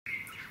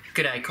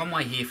G'day,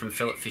 Conway here from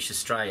Fillet Fish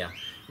Australia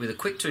with a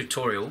quick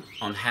tutorial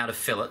on how to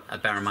fillet a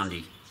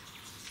barramundi.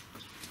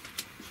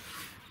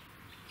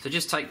 So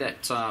just take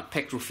that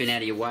pectoral fin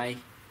out of your way,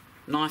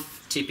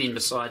 knife tip in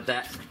beside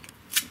that,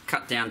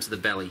 cut down to the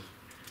belly.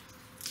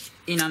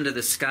 In under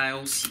the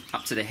scales,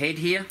 up to the head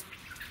here,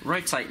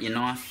 rotate your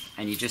knife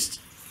and you're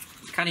just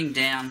cutting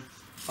down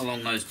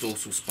along those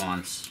dorsal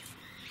spines.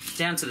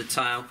 Down to the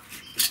tail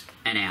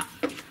and out.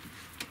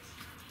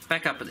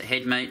 Back up at the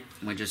head meat,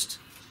 and we're just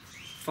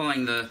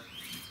following the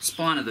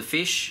spine of the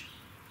fish,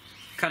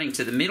 cutting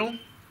to the middle.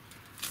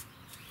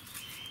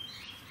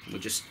 We're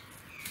just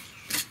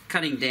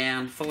cutting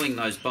down, following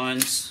those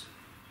bones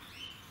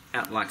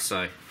out like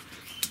so.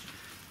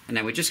 And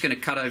now we're just going to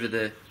cut over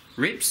the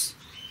ribs.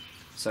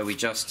 So we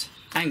just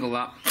angle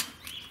up,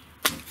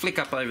 flick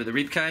up over the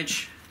rib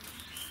cage,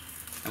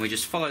 and we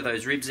just follow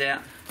those ribs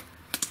out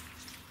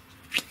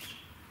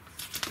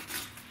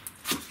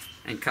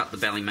and cut the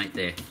belly meat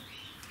there.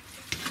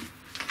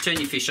 Turn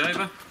your fish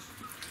over,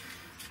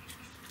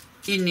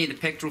 in near the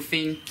pectoral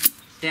fin,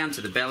 down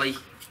to the belly,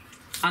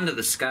 under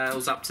the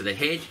scales, up to the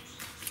head.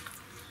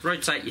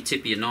 Rotate your tip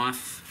of your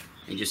knife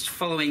and just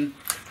following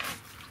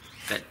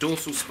that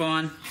dorsal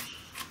spine,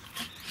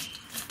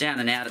 down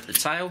and out at the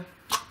tail.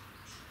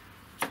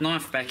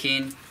 Knife back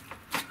in,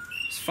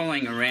 just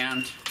following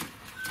around,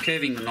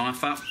 curving the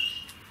knife up.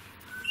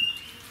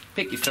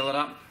 Pick your fillet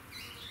up.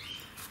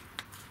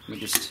 We're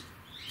just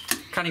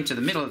cutting to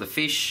the middle of the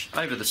fish,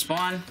 over the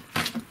spine.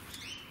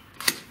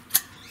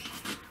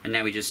 And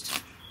now we just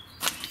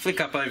flick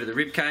up over the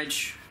rib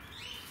cage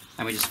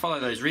and we just follow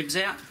those ribs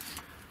out.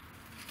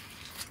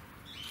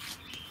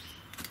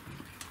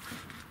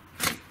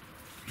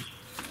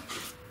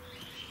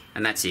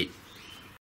 And that's it.